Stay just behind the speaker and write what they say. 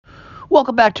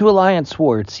Welcome back to Alliance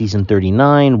War. It's Season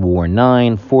 39, War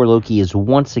 9. 4 Loki is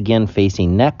once again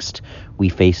facing next. We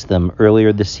faced them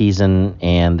earlier this season,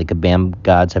 and the Kabam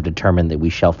gods have determined that we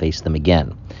shall face them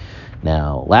again.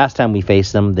 Now, last time we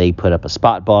faced them, they put up a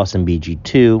spot boss in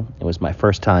BG2. It was my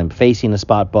first time facing a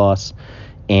spot boss,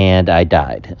 and I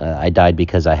died. I died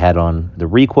because I had on the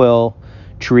recoil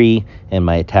tree, and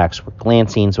my attacks were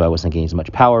glancing, so I wasn't getting as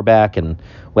much power back. And,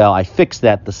 well, I fixed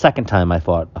that the second time I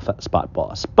fought a spot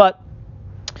boss. But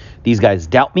these guys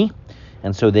doubt me,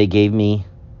 and so they gave me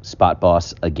spot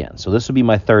boss again. So this will be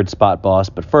my third spot boss,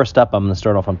 but first up, I'm going to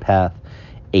start off on path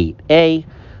 8A.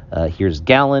 Here's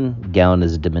Galan. Galan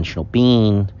is a dimensional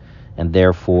being, and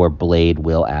therefore Blade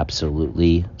will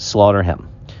absolutely slaughter him.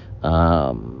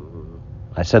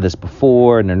 I said this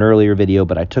before in an earlier video,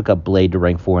 but I took up Blade to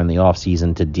rank 4 in the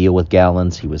off-season to deal with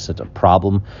Galans. He was such a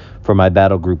problem for my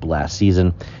battle group last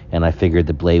season, and I figured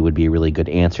that Blade would be a really good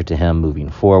answer to him moving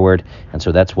forward, and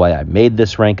so that's why I made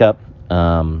this rank up.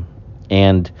 Galan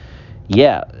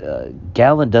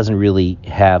doesn't really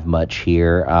have much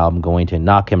here. I'm going to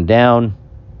knock him down,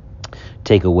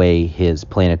 take away his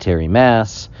planetary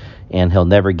mass, and he'll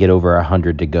never get over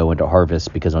 100 to go into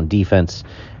Harvest, because on defense,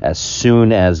 as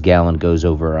soon as Galan goes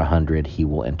over 100, he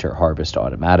will enter Harvest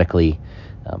automatically.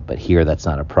 But here, that's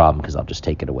not a problem, because I'll just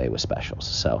take it away with specials.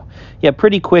 So, yeah,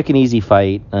 pretty quick and easy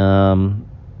fight. Don't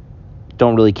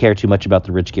really care too much about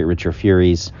the rich get richer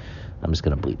Furies. I'm just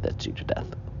going to bleed that dude to death.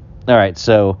 All right,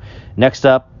 so next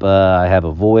up, I have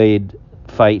a Void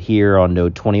fight here on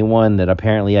node 21 that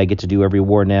apparently I get to do every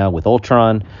war now with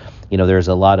Ultron. You know, there's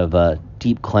a lot of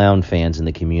Deep Clown fans in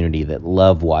the community that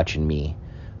love watching me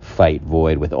fight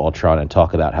Void with Ultron and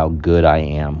talk about how good I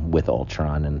am with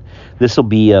Ultron. And this will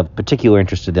be of particular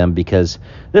interest to them, because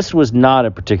this was not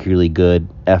a particularly good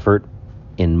effort,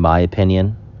 in my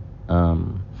opinion.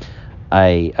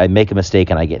 I make a mistake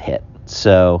and I get hit.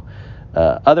 So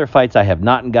other fights I have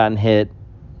not gotten hit.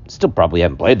 Still probably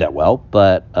haven't played that well,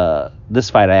 but this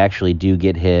fight I actually do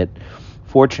get hit.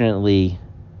 Fortunately,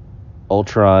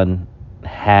 Ultron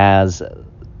has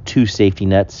 2 safety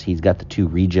nets. He's got the 2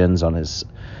 regens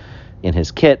in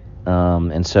his kit,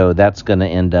 and so that's going to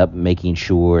end up making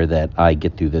sure that I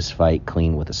get through this fight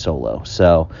clean with a solo.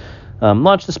 So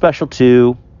launch the special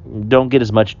 2. Don't get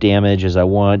as much damage as I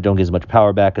want. Don't get as much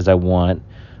power back as I want,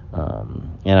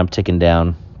 and I'm ticking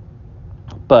down.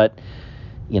 But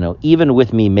you know, even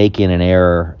with me making an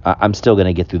error, I'm still going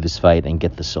to get through this fight and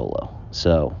get the solo.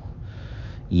 So,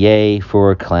 yay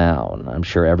for Clown. I'm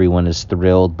sure everyone is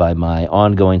thrilled by my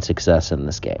ongoing success in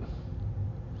this game.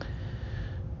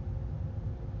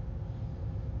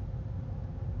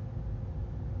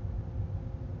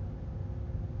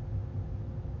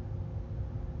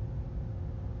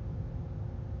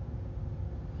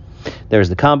 There's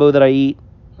the combo that I eat.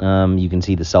 You can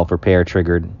see the self-repair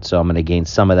triggered, so I'm going to gain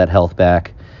some of that health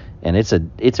back. And it's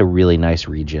a really nice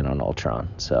regen on Ultron.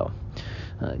 So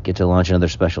get to launch another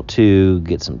special 2,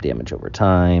 get some damage over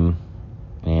time,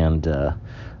 and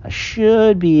I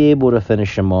should be able to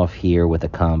finish him off here with a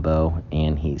combo,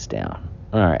 and he's down.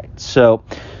 All right, so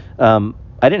I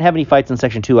didn't have any fights in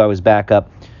Section 2. I was back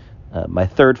up. My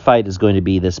third fight is going to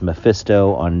be this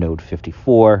Mephisto on node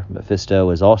 54. Mephisto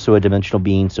is also a dimensional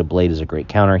being, so Blade is a great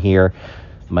counter here.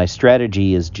 My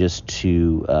strategy is just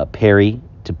to parry,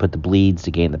 to put the bleeds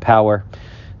to gain the power,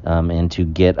 and to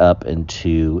get up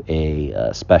into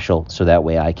a special, so that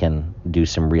way I can do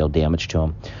some real damage to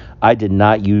him. I did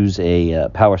not use a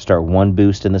Power Star 1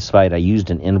 boost in this fight. I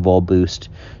used an Invul boost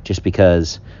just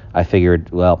because I figured,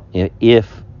 well,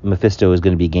 if Mephisto is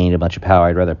going to be gaining a bunch of power,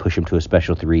 I'd rather push him to a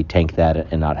special 3, tank that,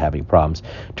 and not have any problems.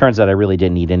 Turns out I really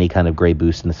didn't need any kind of gray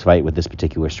boost in this fight with this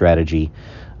particular strategy.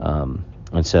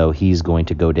 And so he's going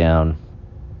to go down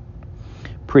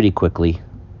pretty quickly.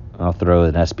 I'll throw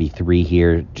an SB3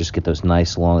 here, just get those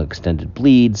nice long extended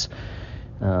bleeds.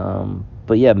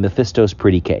 But yeah, Mephisto's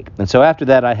pretty cake. And so after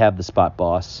that, I have the spot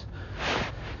boss.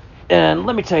 And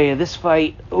let me tell you, this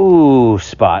fight, ooh,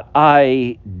 Spot,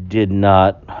 I did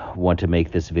not want to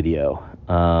make this video.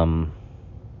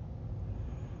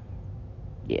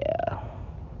 Yeah.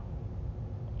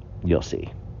 You'll see.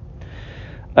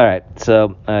 All right,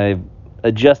 so I've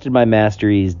adjusted my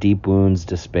masteries, Deep Wounds,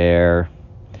 Despair.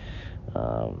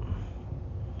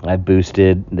 I've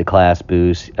boosted the class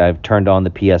boost. I've turned on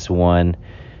the PS1,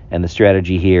 and the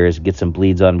strategy here is get some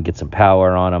bleeds on him, get some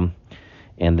power on him,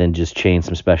 and then just chain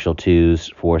some special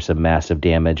 2s for some massive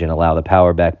damage and allow the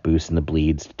power back boost and the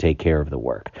bleeds to take care of the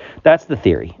work. That's the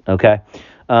theory, okay?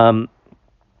 And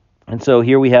so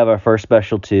here we have our first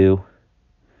special 2.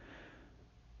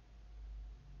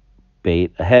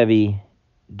 Bait a heavy,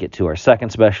 get to our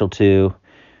second special 2.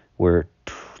 We're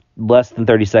less than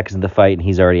 30 seconds of the fight, and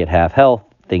he's already at half health.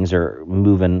 Things are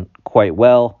moving quite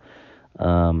well.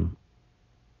 We're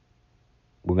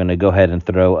going to go ahead and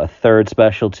throw a third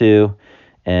special too,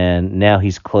 and now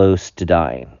he's close to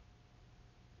dying.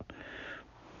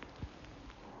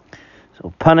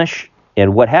 So punish,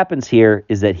 and what happens here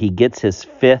is that he gets his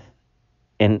fifth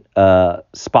and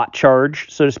spot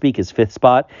charge, so to speak, his fifth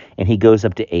spot, and he goes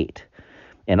up to 8.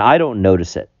 And I don't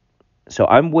notice it. So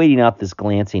I'm waiting out this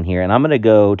glancing here, and I'm going to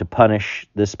go to punish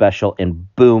this special,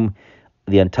 and boom,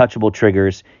 the untouchable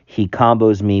triggers. He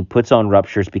combos me, puts on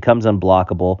ruptures, becomes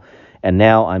unblockable, and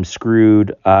now I'm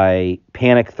screwed. I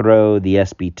panic throw the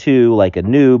SB2 like a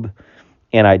noob,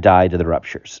 and I die to the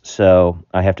ruptures. So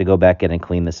I have to go back in and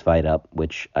clean this fight up,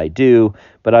 which I do,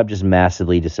 but I'm just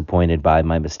massively disappointed by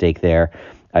my mistake there.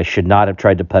 I should not have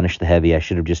tried to punish the heavy. I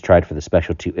should have just tried for the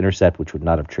special 2 intercept, which would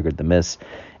not have triggered the miss,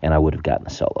 and I would have gotten the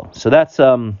solo. So that's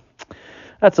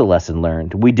a lesson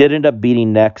learned. We did end up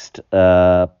beating next.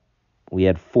 We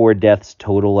had 4 deaths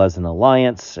total as an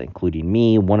alliance, including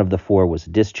me. One of the 4 was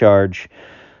discharge.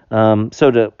 As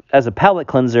a palate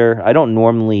cleanser, I don't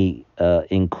normally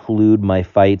include my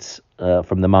fights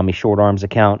from the Mommy Short Arms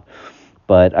account,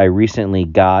 but I recently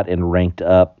got and ranked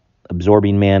up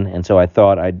Absorbing Man, and so I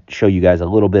thought I'd show you guys a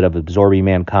little bit of Absorbing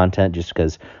Man content just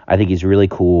because I think he's really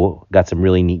cool, got some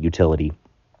really neat utility.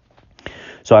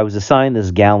 So I was assigned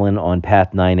this Galan on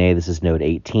Path 9A. This is node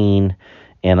 18,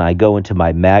 and I go into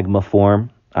my Magma form.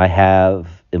 I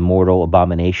have Immortal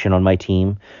Abomination on my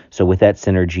team, so with that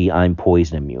synergy, I'm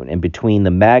Poison immune. And between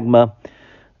the Magma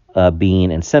being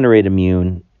Incinerate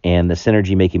immune and the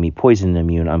synergy making me Poison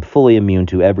immune, I'm fully immune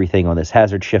to everything on this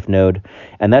Hazard Shift node.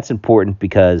 And that's important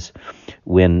because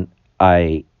when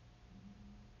I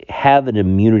have an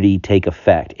immunity take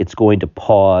effect, it's going to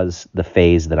pause the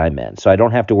phase that I'm in. So I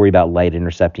don't have to worry about light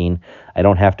intercepting. I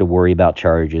don't have to worry about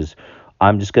charges.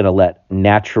 I'm just going to let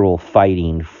natural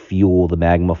fighting fuel the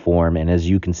Magma form. And as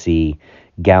you can see,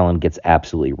 Galan gets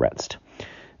absolutely rinsed.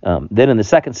 Then in the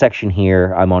second section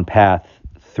here, I'm on path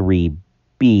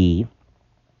 3B,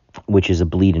 which is a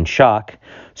bleed and shock.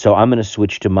 So I'm going to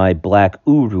switch to my Black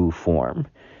Uru form.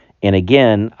 And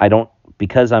again,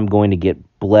 because I'm going to get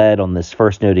bled on this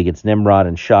first node against Nimrod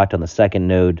and shocked on the second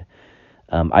node,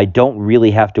 I don't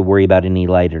really have to worry about any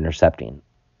light intercepting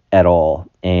at all.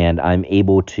 And I'm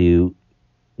able to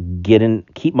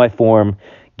keep my form,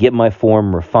 get my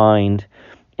form refined,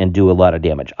 and do a lot of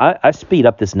damage. I speed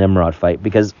up this Nimrod fight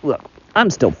because, look, I'm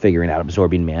still figuring out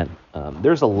Absorbing Man.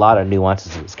 There's a lot of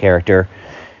nuances of his character.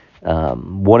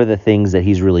 One of the things that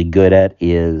he's really good at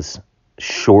is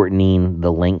shortening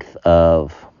the length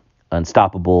of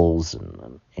unstoppables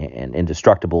and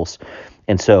indestructibles.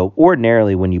 And so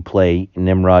ordinarily when you play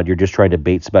Nimrod, you're just trying to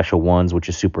bait special ones, which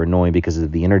is super annoying because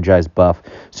of the energized buff.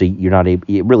 So you're not able,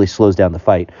 it really slows down the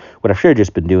fight. What I should have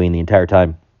just been doing the entire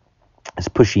time is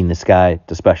pushing this guy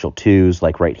to special 2s,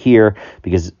 like right here,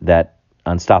 because that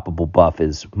unstoppable buff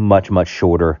is much, much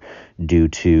shorter due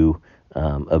to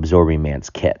Absorbing Man's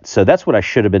kit. So that's what I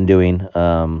should have been doing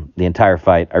the entire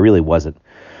fight. I really wasn't.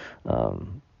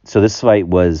 So this fight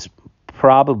was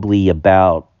probably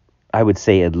about, I would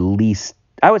say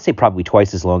probably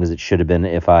twice as long as it should have been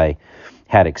if I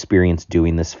had experience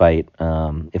doing this fight.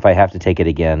 If I have to take it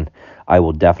again, I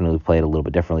will definitely play it a little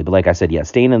bit differently. But like I said, yeah,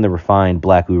 staying in the refined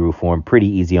Black Uru form, pretty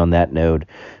easy on that node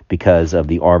because of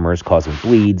the armors causing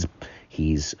bleeds.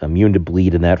 He's immune to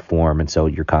bleed in that form, and so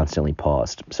you're constantly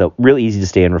paused. So really easy to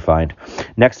stay in refined.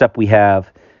 Next up, we have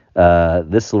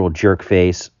this little jerk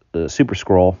face, Super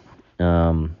Skrull.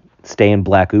 Stay in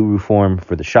Black Uru form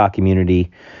for the shock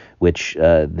immunity, which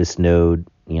this node,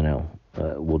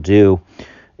 will do.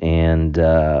 And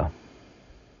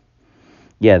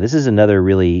this is another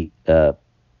really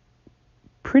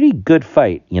pretty good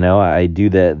fight. I do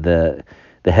the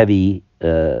heavy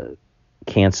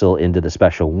cancel into the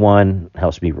special 1,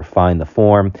 helps me refine the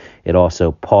form. It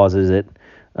also pauses it.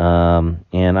 And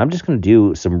I'm just going to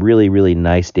do some really, really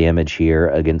nice damage here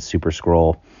against Super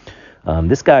Skrull.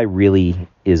 This guy really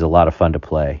is a lot of fun to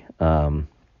play.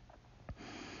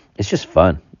 It's just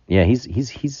fun. Yeah,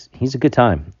 he's a good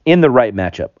time in the right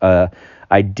matchup.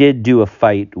 I did do a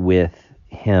fight with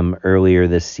him earlier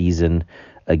this season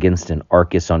against an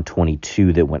Arcus on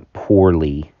 22 that went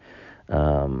poorly.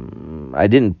 I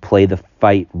didn't play the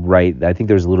fight right. I think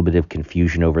there was a little bit of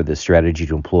confusion over the strategy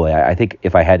to employ. I think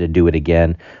if I had to do it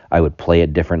again, I would play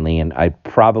it differently, and I'd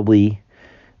probably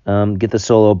get the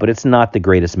solo, but it's not the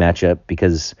greatest matchup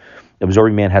because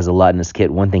Absorbing Man has a lot in his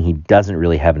kit. One thing he doesn't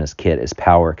really have in his kit is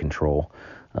power control.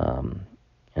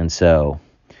 And so,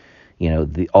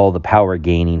 all the power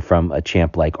gaining from a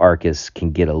champ like Arcus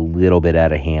can get a little bit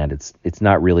out of hand. It's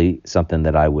not really something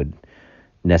that I would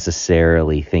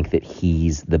necessarily think that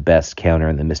he's the best counter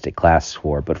in the Mystic class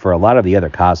for, but for a lot of the other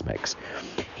Cosmics,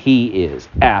 he is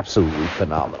absolutely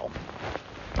phenomenal.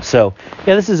 So,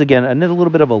 yeah, this is, again, a little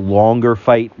bit of a longer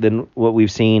fight than what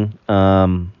we've seen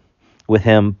with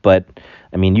him, but,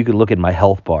 I mean, you could look at my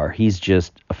health bar. He's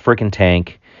just a freaking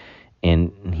tank,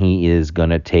 and he is going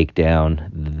to take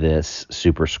down this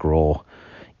Super Skrull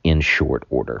in short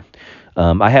order.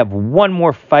 I have one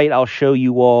more fight I'll show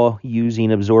you all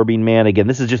using Absorbing Man. Again,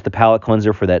 this is just the palate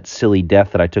cleanser for that silly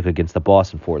death that I took against the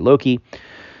boss in Fort Loki.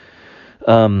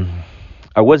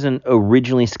 I wasn't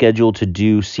originally scheduled to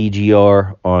do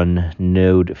CGR on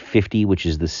node 50, which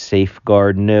is the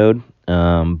safeguard node,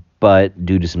 but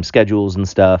due to some schedules and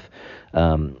stuff,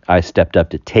 I stepped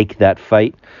up to take that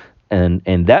fight.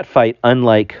 And that fight,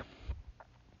 unlike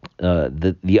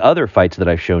the other fights that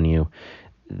I've shown you,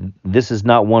 this is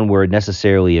not one where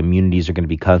necessarily immunities are going to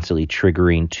be constantly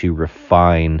triggering to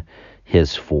refine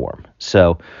his form.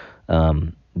 So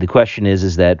the question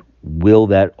is that will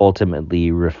that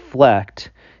ultimately reflect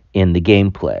in the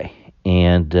gameplay?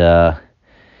 And I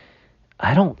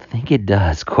don't think it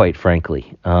does, quite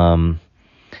frankly.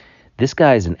 This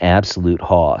guy's an absolute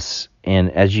hoss. And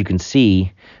as you can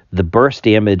see, the burst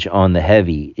damage on the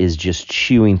heavy is just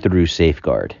chewing through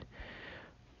safeguard.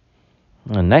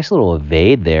 A nice little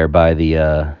evade there by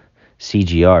the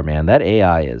CGR, man. That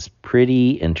AI is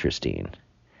pretty interesting.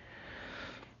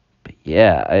 But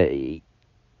yeah,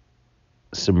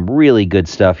 some really good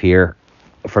stuff here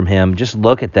from him. Just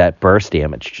look at that burst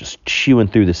damage, just chewing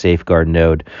through the safeguard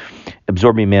node.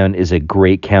 Absorbing Man is a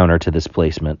great counter to this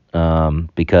placement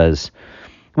because,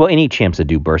 well, any champs that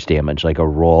do burst damage, like a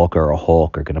Rolk or a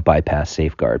Hulk, are going to bypass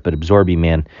safeguard. But Absorbing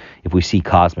Man, if we see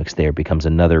Cosmics there, becomes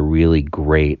another really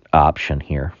great option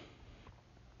here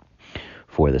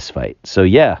for this fight. So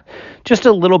yeah, just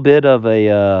a little bit of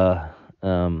a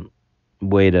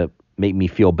way to make me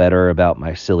feel better about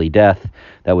my silly death.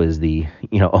 That was the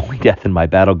only death in my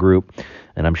battle group,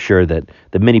 and I'm sure that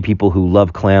the many people who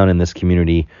love Clown in this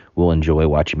community will enjoy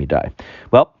watching me die.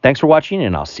 Well, thanks for watching,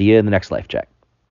 and I'll see you in the next Life Check.